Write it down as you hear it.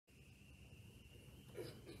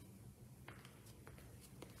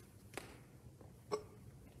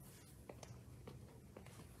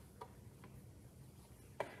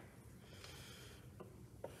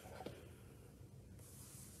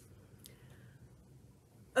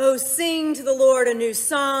Oh, sing to the Lord a new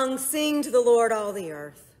song, sing to the Lord all the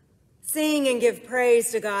earth. Sing and give praise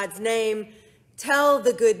to God's name. Tell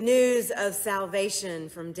the good news of salvation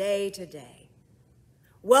from day to day.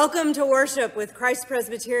 Welcome to worship with Christ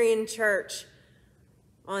Presbyterian Church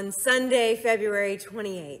on Sunday, February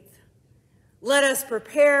 28th. Let us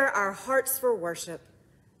prepare our hearts for worship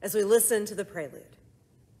as we listen to the prelude.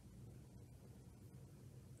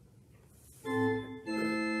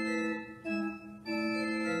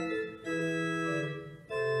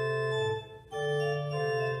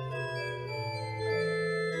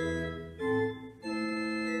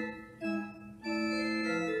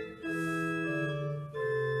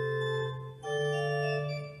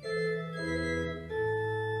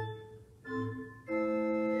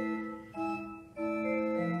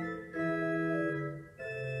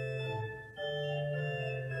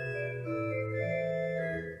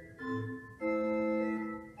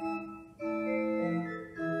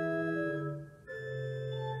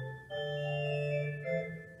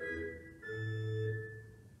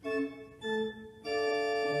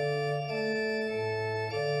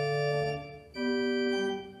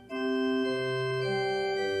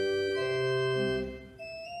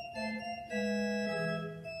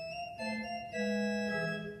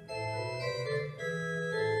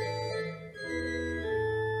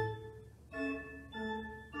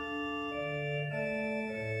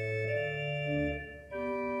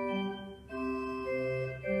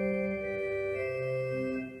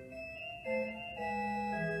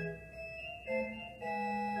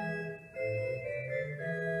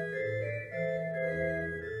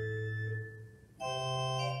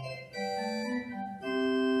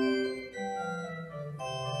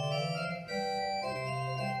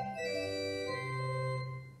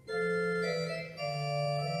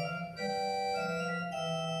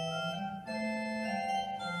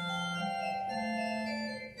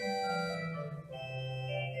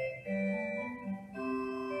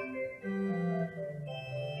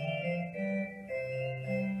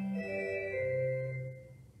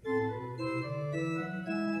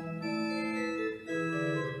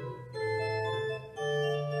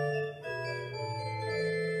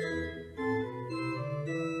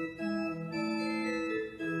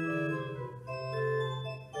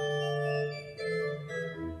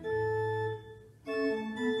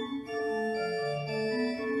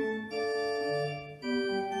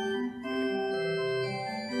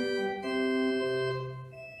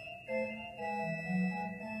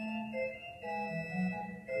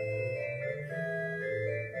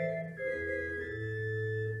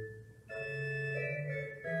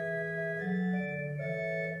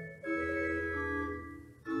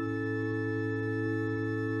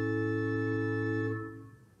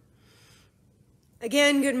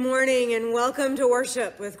 Again, good morning and welcome to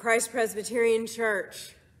worship with Christ Presbyterian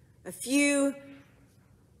Church. A few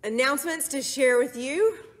announcements to share with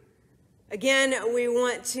you. Again, we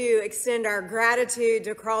want to extend our gratitude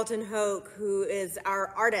to Carlton Hoke, who is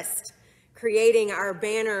our artist, creating our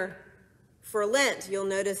banner for Lent. You'll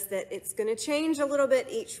notice that it's going to change a little bit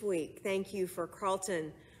each week. Thank you for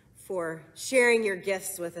Carlton for sharing your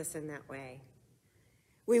gifts with us in that way.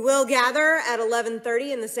 We will gather at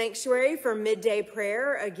 11:30 in the sanctuary for midday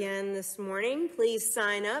prayer again this morning. Please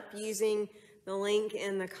sign up using the link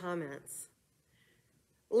in the comments.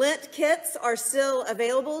 Lent kits are still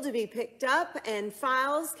available to be picked up, and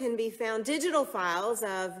files can be found, digital files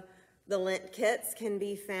of the Lent kits can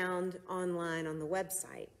be found online on the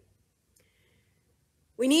website.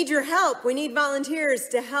 We need your help. We need volunteers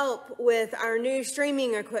to help with our new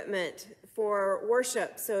streaming equipment for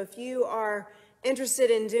worship. So if you are interested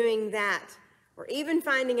in doing that, or even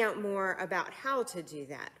finding out more about how to do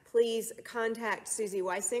that, please contact Susie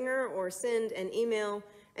Weisinger or send an email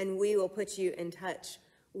and we will put you in touch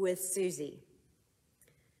with Susie.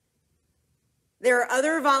 There are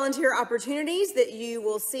other volunteer opportunities that you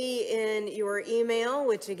will see in your email,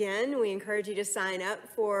 which again, we encourage you to sign up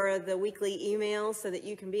for the weekly email so that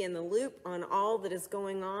you can be in the loop on all that is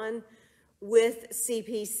going on with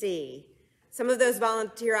CPC. Some of those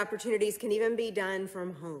volunteer opportunities can even be done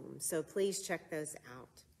from home, so please check those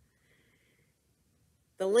out.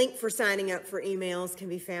 The link for signing up for emails can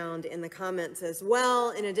be found in the comments as well,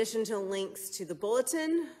 in addition to links to the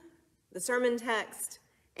bulletin, the sermon text,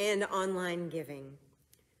 and online giving.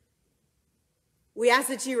 We ask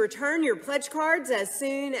that you return your pledge cards as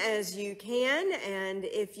soon as you can, and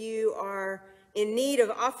if you are in need of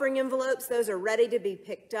offering envelopes, those are ready to be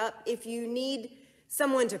picked up. If you need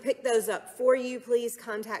someone to pick those up for you, please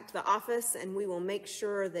contact the office and we will make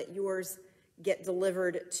sure that yours get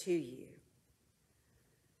delivered to you.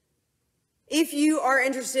 If you are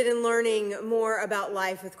interested in learning more about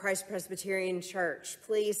life with Christ Presbyterian Church,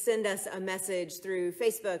 please send us a message through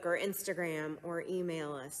Facebook or Instagram or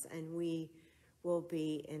email us, and we will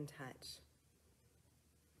be in touch.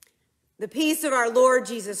 The peace of our Lord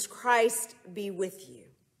Jesus Christ be with you.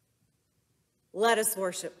 Let us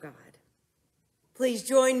worship God. Please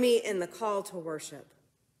join me in the call to worship.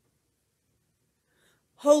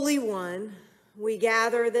 Holy One, we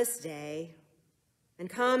gather this day and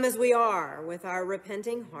come as we are with our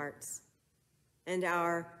repenting hearts and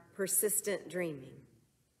our persistent dreaming.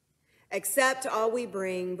 Accept all we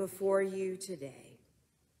bring before you today.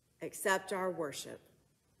 Accept our worship,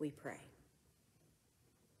 we pray.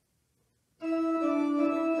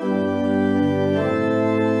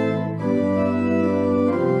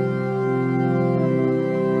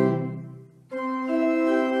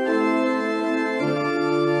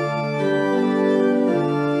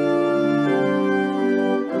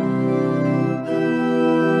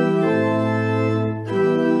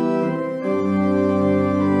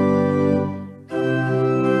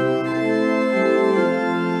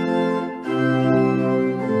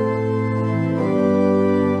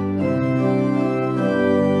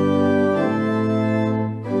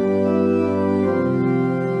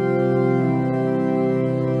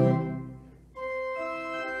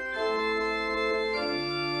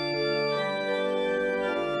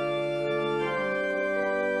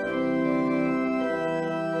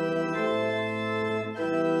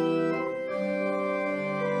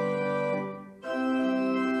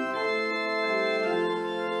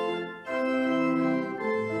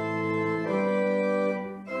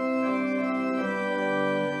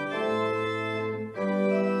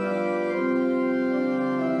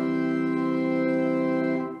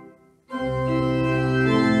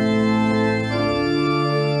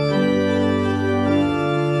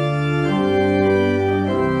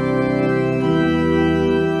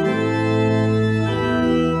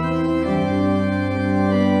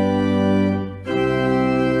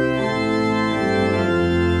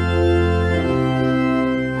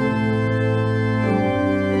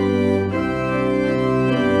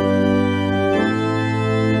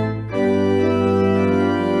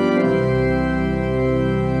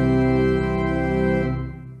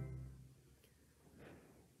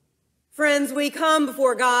 Friends, we come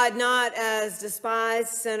before God not as despised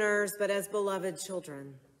sinners, but as beloved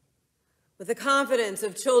children. With the confidence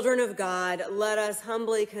of children of God, let us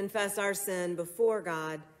humbly confess our sin before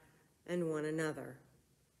God and one another.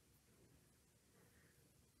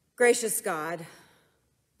 Gracious God,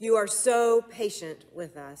 you are so patient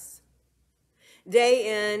with us.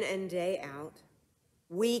 Day in and day out,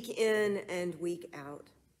 week in and week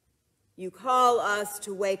out, you call us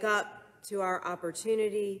to wake up to our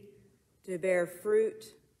opportunity to bear fruit,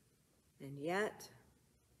 and yet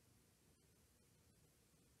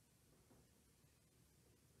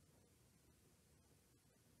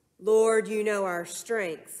Lord, you know our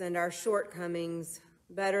strengths and our shortcomings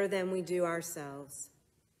better than we do ourselves.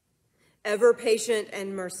 Ever patient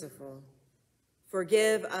and merciful,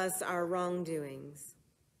 forgive us our wrongdoings.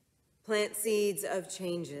 Plant seeds of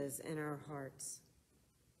changes in our hearts.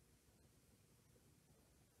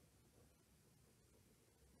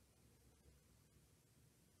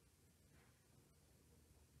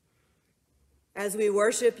 As we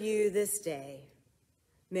worship you this day,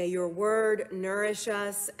 may your word nourish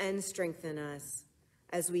us and strengthen us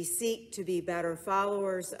as we seek to be better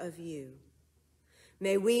followers of you.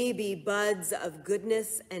 May we be buds of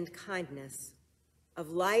goodness and kindness, of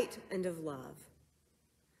light and of love.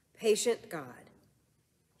 Patient God,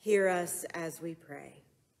 hear us as we pray.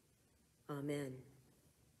 Amen.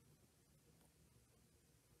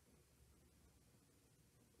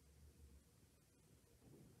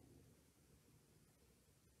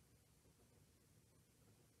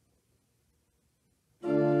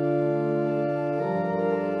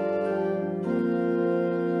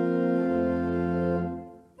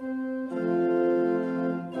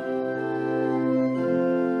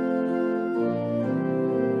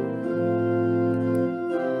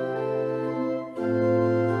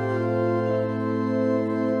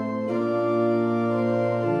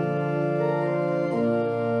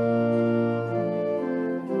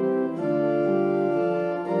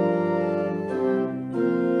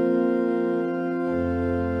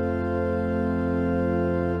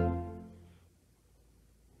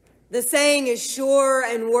 The saying is sure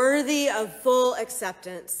and worthy of full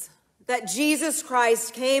acceptance, that Jesus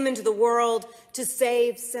Christ came into the world to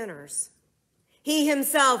save sinners. He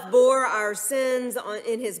himself bore our sins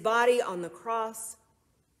in his body on the cross,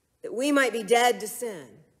 that we might be dead to sin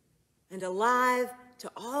and alive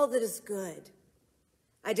to all that is good,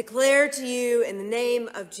 I declare to you in the name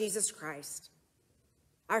of Jesus Christ,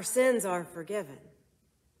 our sins are forgiven.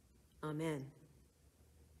 Amen.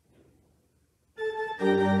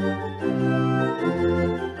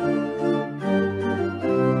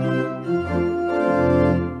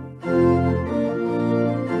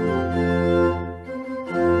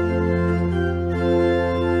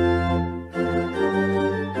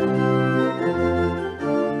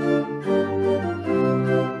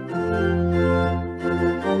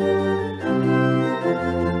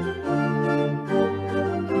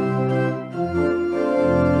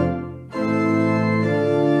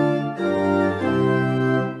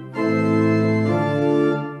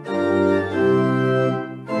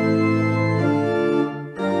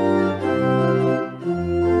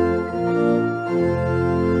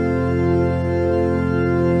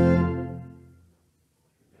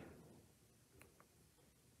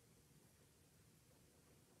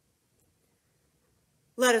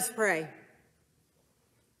 Let us pray.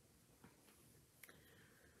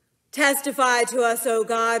 Testify to us, O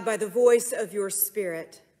God, by the voice of your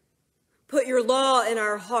Spirit. Put your law in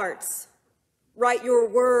our hearts, write your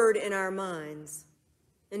word in our minds,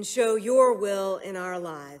 and show your will in our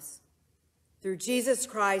lives. Through Jesus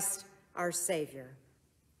Christ, our Savior.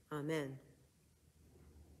 Amen.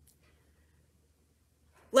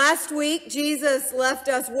 Last week, Jesus left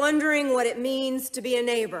us wondering what it means to be a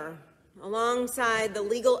neighbor, alongside the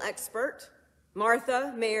legal expert,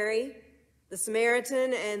 Martha, Mary, the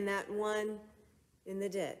Samaritan, and that one in the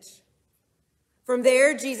ditch. From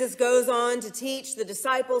there, Jesus goes on to teach the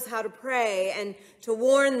disciples how to pray and to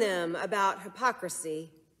warn them about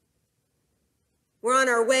hypocrisy. We're on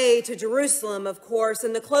our way to Jerusalem, of course,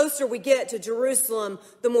 and the closer we get to Jerusalem,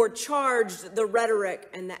 the more charged the rhetoric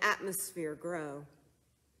and the atmosphere grow.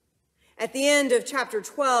 At the end of chapter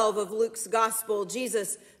 12 of Luke's gospel,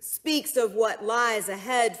 Jesus speaks of what lies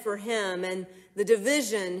ahead for him and the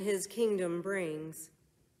division his kingdom brings,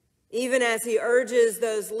 even as he urges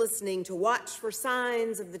those listening to watch for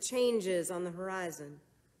signs of the changes on the horizon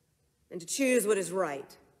and to choose what is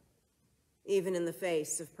right, even in the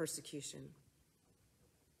face of persecution.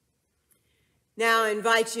 Now I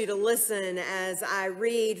invite you to listen as I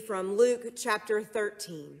read from Luke chapter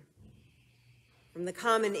 13. From the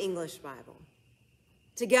Common English Bible.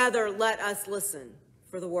 Together, let us listen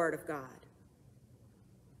for the word of God.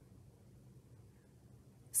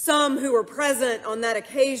 Some who were present on that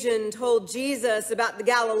occasion told Jesus about the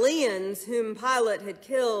Galileans whom Pilate had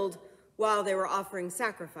killed while they were offering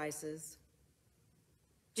sacrifices.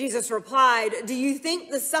 Jesus replied, "Do you think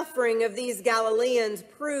the suffering of these Galileans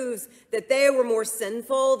proves that they were more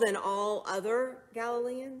sinful than all other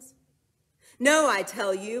Galileans? No, I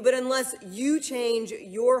tell you, but unless you change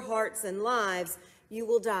your hearts and lives, you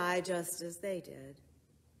will die just as they did.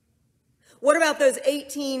 What about those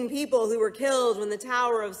 18 people who were killed when the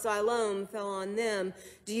Tower of Siloam fell on them?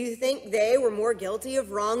 Do you think they were more guilty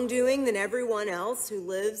of wrongdoing than everyone else who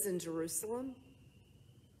lives in Jerusalem?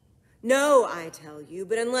 No, I tell you,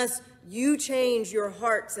 but unless you change your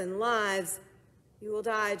hearts and lives, you will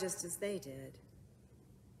die just as they did."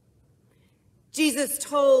 Jesus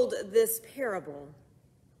told this parable.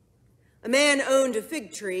 A man owned a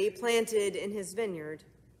fig tree planted in his vineyard.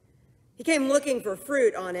 He came looking for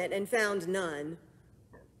fruit on it and found none.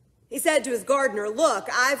 He said to his gardener, "Look,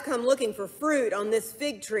 I've come looking for fruit on this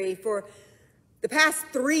fig tree for the past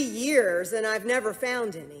 3 years, and I've never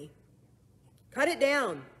found any. Cut it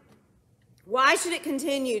down. Why should it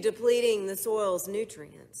continue depleting the soil's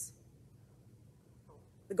nutrients?"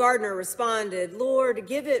 The gardener responded, "Lord,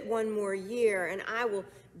 give it 1 more year, and I will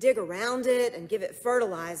dig around it and give it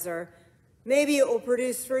fertilizer. Maybe it will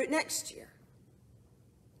produce fruit next year.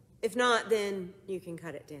 If not, then you can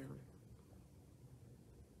cut it down."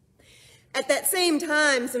 At that same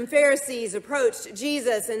time, some Pharisees approached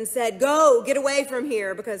Jesus and said, "Go, get away from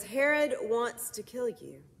here, because Herod wants to kill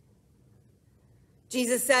you."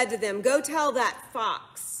 Jesus said to them, "Go tell that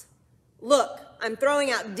fox, look, I'm throwing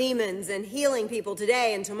out demons and healing people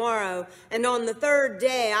today and tomorrow, and on the 3rd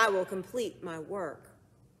day I will complete my work.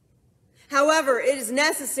 However, it is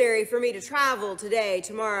necessary for me to travel today,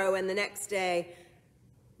 tomorrow, and the next day,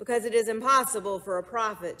 because it is impossible for a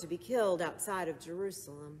prophet to be killed outside of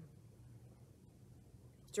Jerusalem.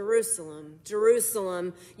 Jerusalem,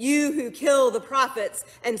 Jerusalem, you who kill the prophets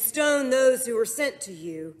and stone those who were sent to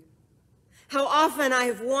you. How often I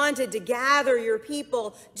have wanted to gather your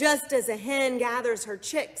people just as a hen gathers her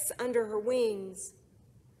chicks under her wings.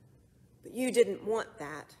 But you didn't want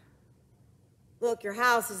that. Look, your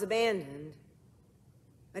house is abandoned.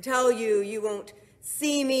 I tell you, you won't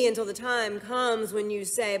see me until the time comes when you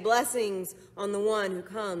say, 'Blessings on the one who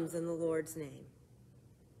comes in the Lord's name.'"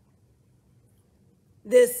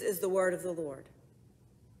 This is the word of the Lord.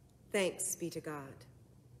 Thanks be to God.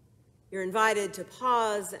 You're invited to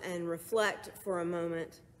pause and reflect for a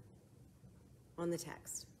moment on the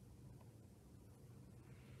text.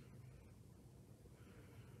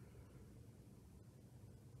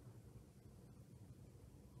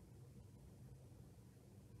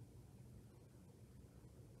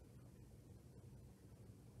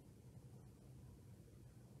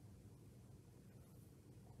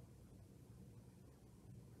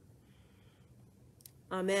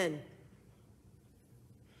 Amen.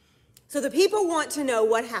 So the people want to know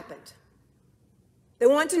what happened. They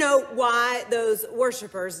want to know why those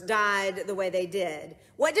worshipers died the way they did.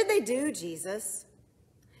 What did they do, Jesus?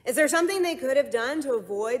 Is there something they could have done to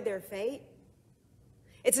avoid their fate?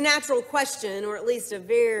 It's a natural question, or at least a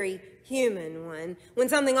very human one. When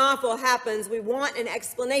something awful happens, we want an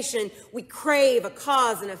explanation. We crave a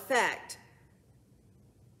cause and effect.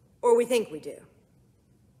 Or we think we do.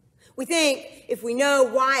 We think if we know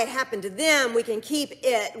why it happened to them, we can keep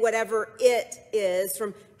it, whatever it is,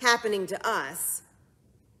 from happening to us.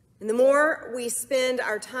 And the more we spend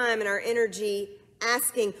our time and our energy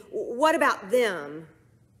asking, what about them?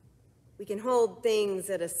 We can hold things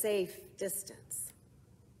at a safe distance.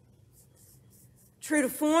 True to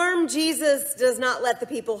form, Jesus does not let the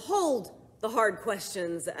people hold the hard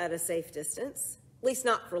questions at a safe distance. At least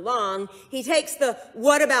not for long. He takes the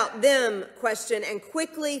what about them question and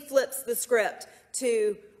quickly flips the script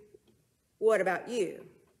to what about you?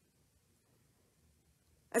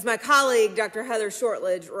 As my colleague, Dr. Heather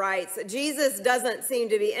Shortledge, writes, Jesus doesn't seem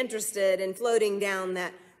to be interested in floating down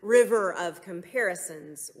that river of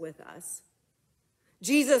comparisons with us.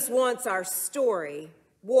 Jesus wants our story,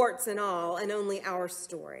 warts and all, and only our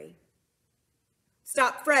story.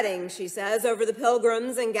 Stop fretting, she says, over the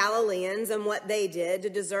pilgrims and Galileans and what they did to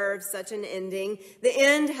deserve such an ending. The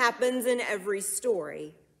end happens in every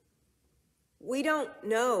story. We don't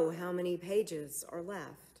know how many pages are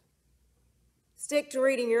left. Stick to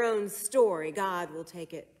reading your own story. God will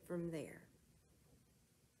take it from there.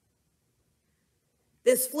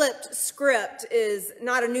 This flipped script is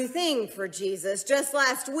not a new thing for Jesus. Just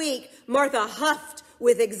last week, Martha huffed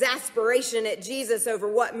with exasperation at Jesus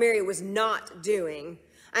over what Mary was not doing.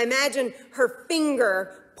 I imagine her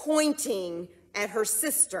finger pointing at her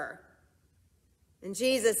sister, and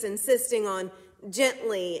Jesus insisting on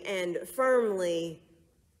gently and firmly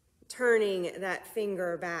turning that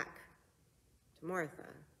finger back to Martha.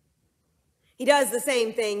 He does the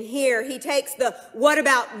same thing here. He takes the what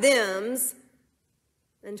about thems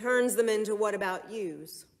and turns them into what about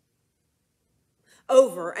yous.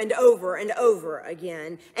 Over and over and over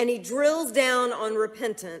again. And he drills down on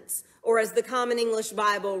repentance, or as the Common English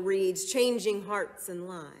Bible reads, changing hearts and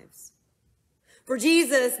lives. For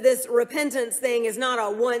Jesus, this repentance thing is not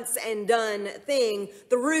a once and done thing.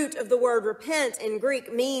 The root of the word repent in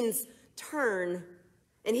Greek means turn.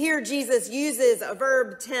 And here Jesus uses a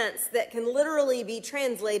verb tense that can literally be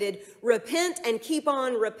translated repent and keep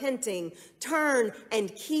on repenting, turn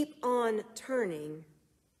and keep on turning.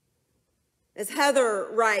 As Heather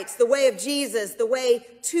writes, the way of Jesus, the way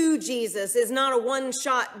to Jesus, is not a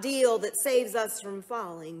one-shot deal that saves us from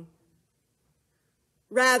falling.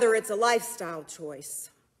 Rather, it's a lifestyle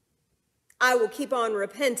choice. I will keep on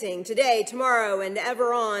repenting today, tomorrow, and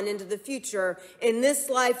ever on into the future. In this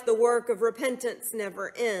life, the work of repentance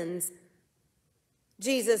never ends.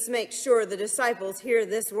 Jesus makes sure the disciples hear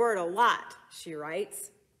this word a lot, she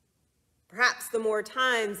writes. Perhaps the more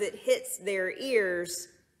times it hits their ears,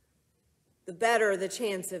 the better the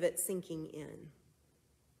chance of it sinking in.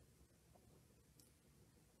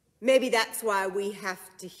 Maybe that's why we have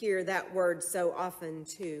to hear that word so often,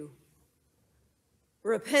 too.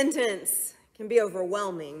 Repentance can be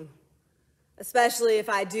overwhelming, especially if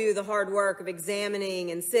I do the hard work of examining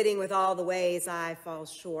and sitting with all the ways I fall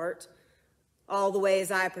short, all the ways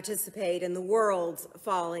I participate in the world's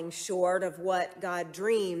falling short of what God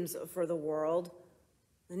dreams for the world,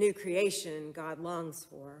 the new creation God longs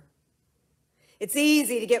for. It's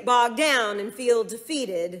easy to get bogged down and feel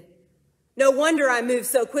defeated. No wonder I move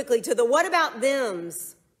so quickly to the what about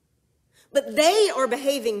thems. But they are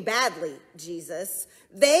behaving badly, Jesus.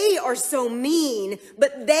 They are so mean,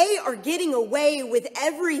 but they are getting away with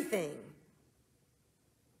everything.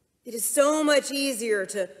 It is so much easier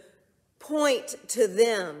to point to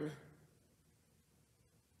them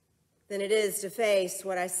than it is to face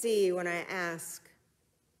what I see when I ask,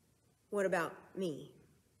 what about me?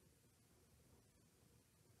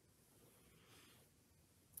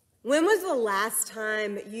 When was the last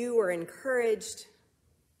time you were encouraged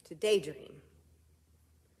to daydream?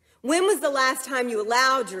 When was the last time you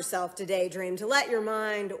allowed yourself to daydream, to let your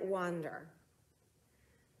mind wander?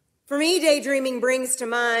 For me, daydreaming brings to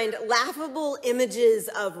mind laughable images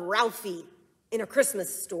of Ralphie in A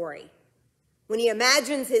Christmas Story, when he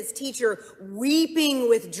imagines his teacher weeping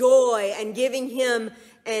with joy and giving him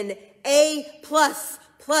an A+++++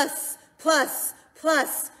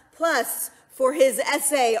 for his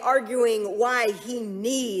essay arguing why he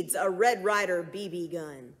needs a Red Ryder BB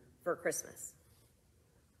gun for Christmas.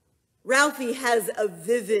 Ralphie has a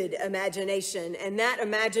vivid imagination, and that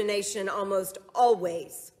imagination almost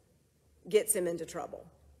always gets him into trouble.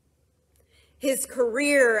 His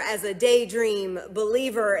career as a daydream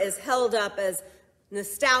believer is held up as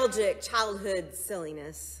nostalgic childhood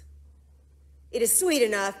silliness. It is sweet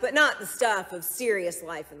enough, but not the stuff of serious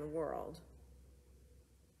life in the world.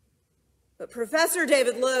 But Professor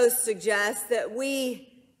David Lowe suggests that we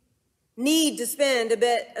need to spend a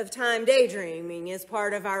bit of time daydreaming as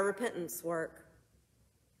part of our repentance work.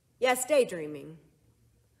 Yes, daydreaming.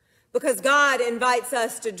 Because God invites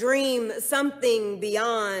us to dream something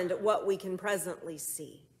beyond what we can presently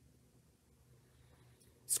see.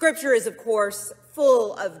 Scripture is, of course,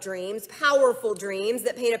 full of dreams, powerful dreams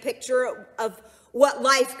that paint a picture of what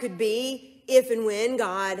life could be if and when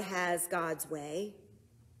God has God's way.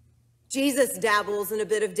 Jesus dabbles in a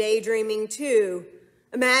bit of daydreaming too,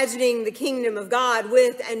 imagining the kingdom of God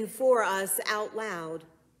with and for us out loud.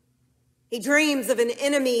 He dreams of an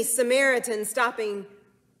enemy Samaritan stopping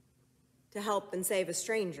to help and save a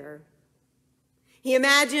stranger. He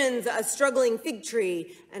imagines a struggling fig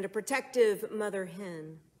tree and a protective mother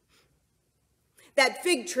hen. That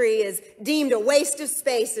fig tree is deemed a waste of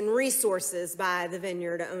space and resources by the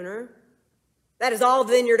vineyard owner. That is all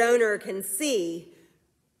the vineyard owner can see.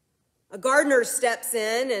 A gardener steps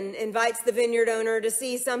in and invites the vineyard owner to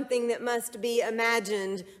see something that must be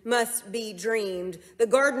imagined, must be dreamed. The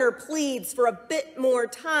gardener pleads for a bit more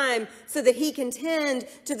time so that he can tend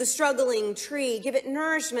to the struggling tree, give it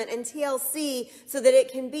nourishment and TLC so that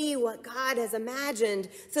it can be what God has imagined,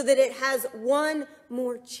 so that it has one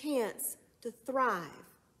more chance to thrive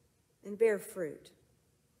and bear fruit.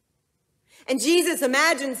 And Jesus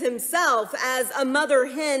imagines himself as a mother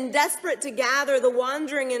hen desperate to gather the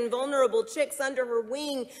wandering and vulnerable chicks under her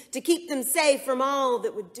wing to keep them safe from all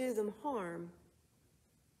that would do them harm.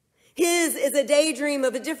 His is a daydream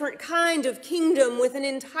of a different kind of kingdom with an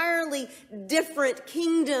entirely different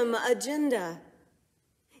kingdom agenda.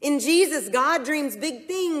 In Jesus, God dreams big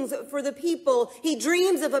things for the people. He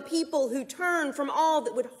dreams of a people who turn from all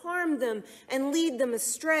that would harm them and lead them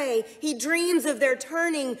astray. He dreams of their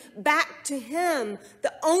turning back to him,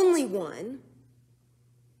 the only one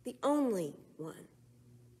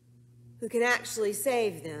who can actually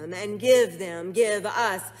save them and give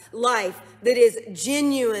us life that is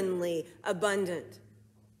genuinely abundant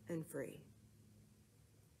and free.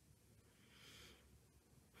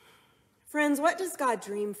 Friends, what does God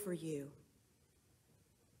dream for you?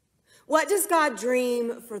 What does God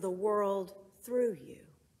dream for the world through you?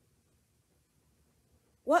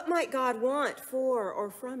 What might God want for or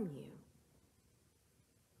from you?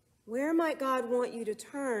 Where might God want you to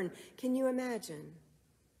turn? Can you imagine?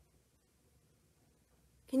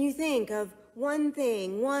 Can you think of one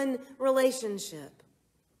thing, one relationship,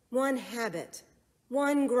 one habit,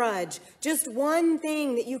 one grudge, just one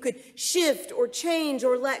thing that you could shift or change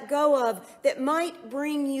or let go of that might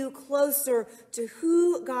bring you closer to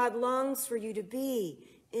who God longs for you to be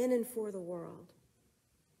in and for the world?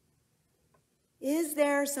 Is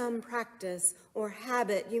there some practice or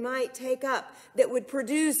habit you might take up that would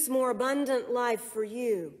produce more abundant life for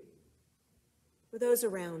you, for those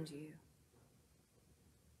around you?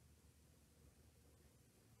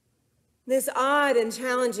 This odd and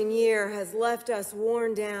challenging year has left us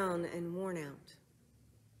worn down and worn out.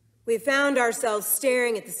 We've found ourselves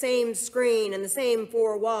staring at the same screen and the same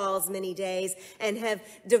four walls many days and have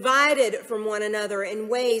divided from one another in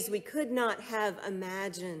ways we could not have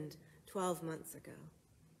imagined 12 months ago.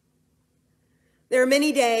 There are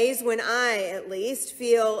many days when I, at least,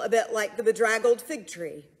 feel a bit like the bedraggled fig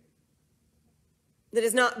tree that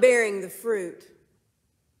is not bearing the fruit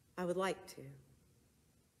I would like to.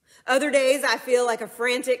 Other days, I feel like a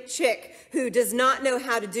frantic chick who does not know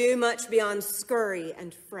how to do much beyond scurry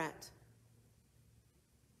and fret.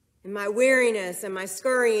 In my weariness and my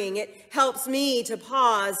scurrying, it helps me to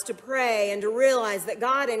pause, to pray, and to realize that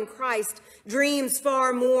God in Christ dreams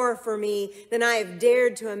far more for me than I have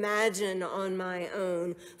dared to imagine on my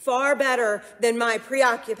own, far better than my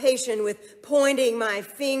preoccupation with pointing my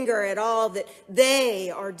finger at all that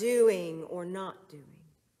they are doing or not doing.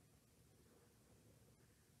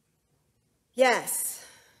 Yes,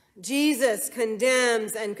 Jesus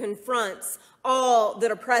condemns and confronts all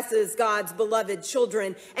that oppresses God's beloved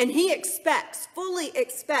children, and he fully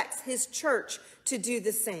expects his church to do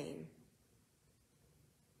the same.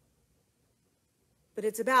 But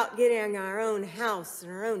it's about getting our own house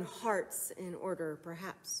and our own hearts in order,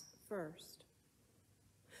 perhaps, first.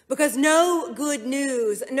 Because no good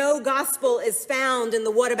news, no gospel is found in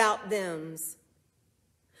the what about thems.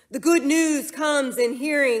 The good news comes in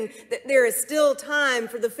hearing that there is still time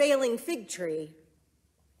for the failing fig tree,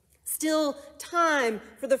 still time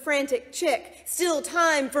for the frantic chick, still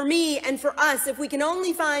time for me and for us if we can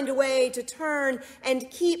only find a way to turn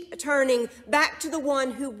and keep turning back to the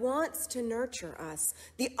one who wants to nurture us,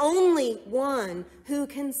 the only one who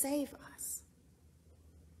can save us.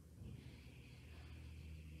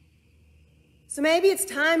 So maybe it's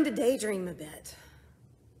time to daydream a bit.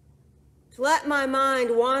 To let my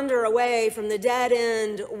mind wander away from the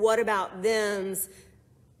dead-end what about thems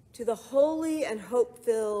to the holy and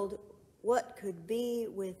hope-filled what could be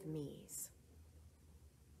with me's.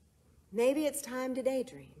 Maybe it's time to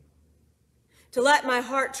daydream. To let my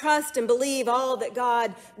heart trust and believe all that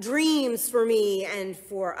God dreams for me and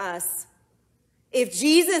for us. If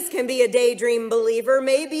Jesus can be a daydream believer,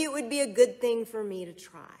 maybe it would be a good thing for me to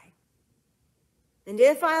try. And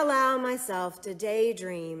if I allow myself to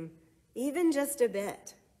daydream even just a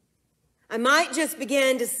bit, I might just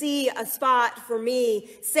begin to see a spot for me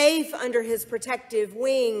safe under his protective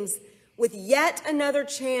wings with yet another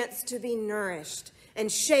chance to be nourished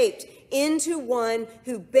and shaped into one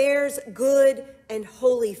who bears good and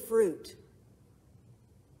holy fruit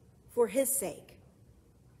for his sake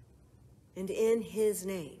and in his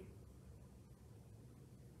name.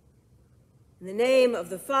 In the name of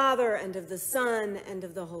the Father and of the Son and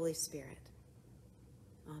of the Holy Spirit.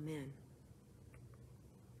 Amen.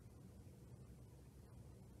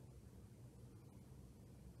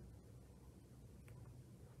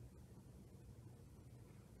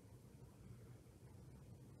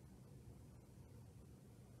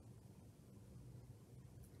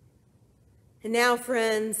 And now,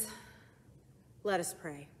 friends, let us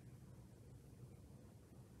pray.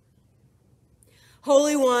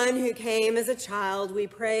 Holy One who came as a child, we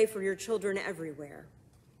pray for your children everywhere.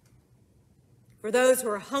 For those who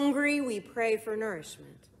are hungry, we pray for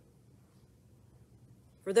nourishment.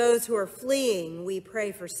 For those who are fleeing, we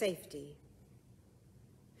pray for safety.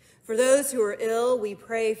 For those who are ill, we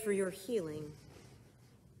pray for your healing.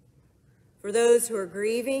 For those who are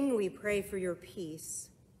grieving, we pray for your peace.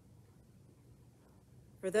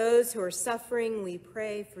 For those who are suffering, we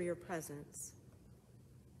pray for your presence.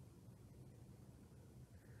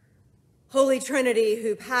 Holy Trinity,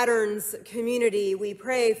 who patterns community, we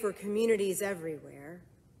pray for communities everywhere.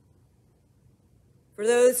 For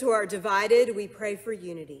those who are divided, we pray for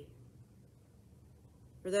unity.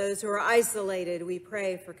 For those who are isolated, we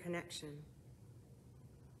pray for connection.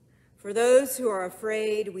 For those who are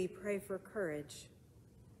afraid, we pray for courage.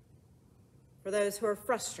 For those who are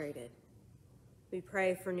frustrated, we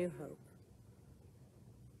pray for new hope.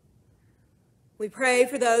 We pray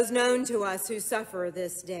for those known to us who suffer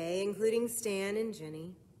this day, including Stan and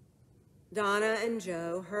Jenny, Donna and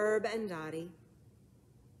Joe, Herb and Dottie,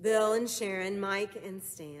 Bill and Sharon, Mike and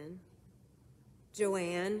Stan,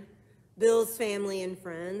 Joanne, Bill's family and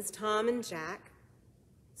friends, Tom and Jack,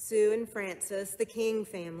 Sue and Francis, the King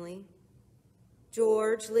family,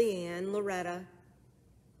 George, Leanne, Loretta,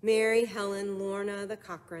 Mary, Helen, Lorna, the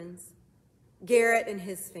Cochrans, Garrett and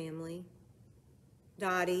his family,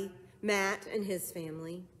 Dottie, Matt and his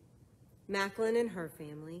family, Macklin and her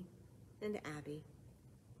family, and Abby.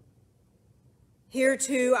 Hear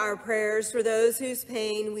too our prayers for those whose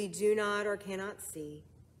pain we do not or cannot see,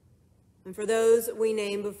 and for those we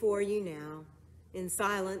name before you now, in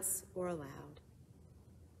silence or aloud.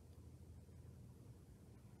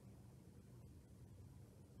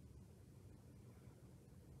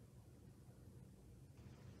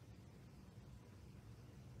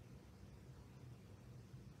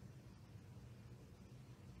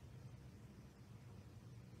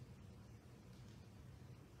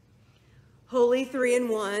 Holy Three in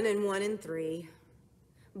One and One in Three,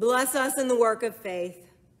 bless us in the work of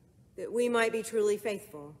faith, that we might be truly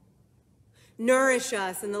faithful. Nourish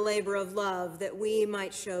us in the labor of love, that we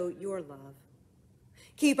might show your love.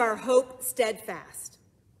 Keep our hope steadfast,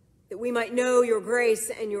 that we might know your grace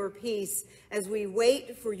and your peace as we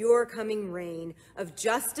wait for your coming reign of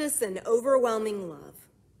justice and overwhelming love.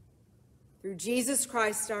 Through Jesus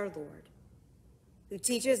Christ our Lord, who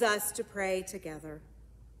teaches us to pray together.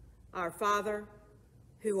 Our Father,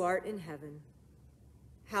 who art in heaven,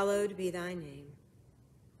 hallowed be thy name.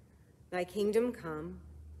 Thy kingdom come,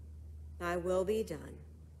 thy will be done,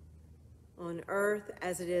 on earth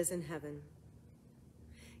as it is in heaven.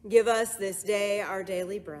 Give us this day our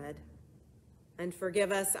daily bread, and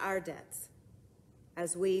forgive us our debts,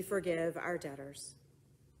 as we forgive our debtors.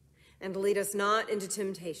 And lead us not into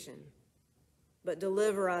temptation, but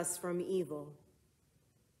deliver us from evil.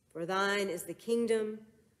 For thine is the kingdom,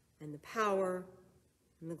 and the power,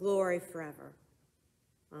 and the glory forever.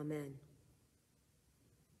 Amen.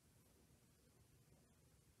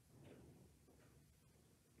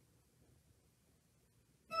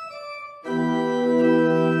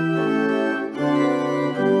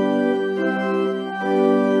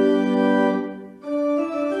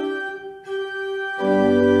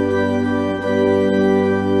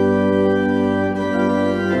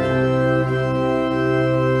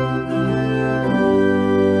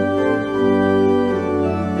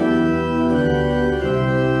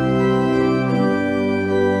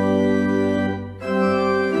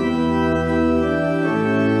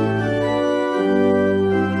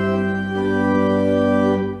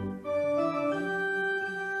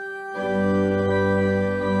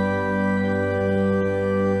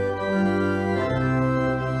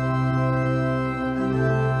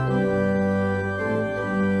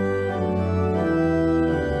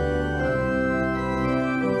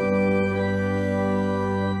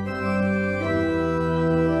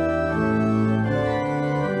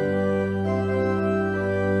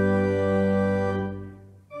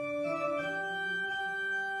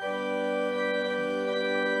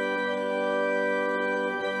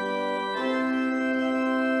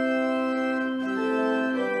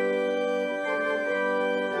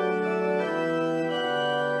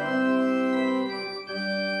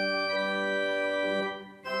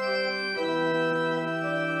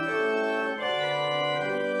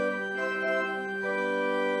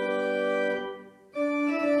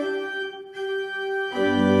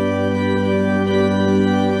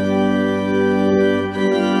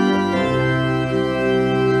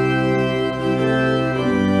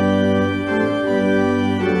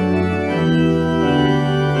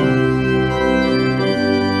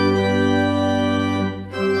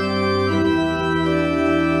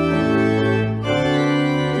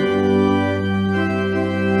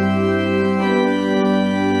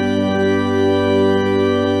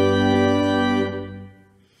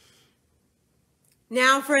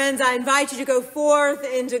 Now, friends, I invite you to go forth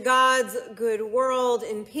into God's good world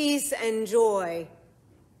in peace and joy,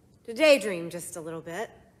 to daydream just a little bit,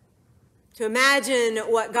 to imagine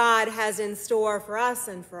what God has in store for us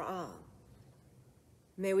and for all.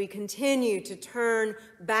 May we continue to turn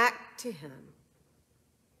back to him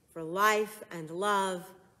for life and love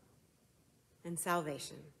and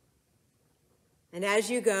salvation. And as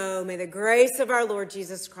you go, may the grace of our Lord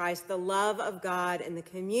Jesus Christ, the love of God, and the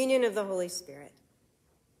communion of the Holy Spirit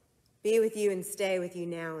be with you and stay with you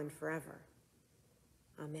now and forever.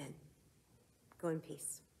 Amen. Go in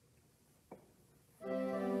peace.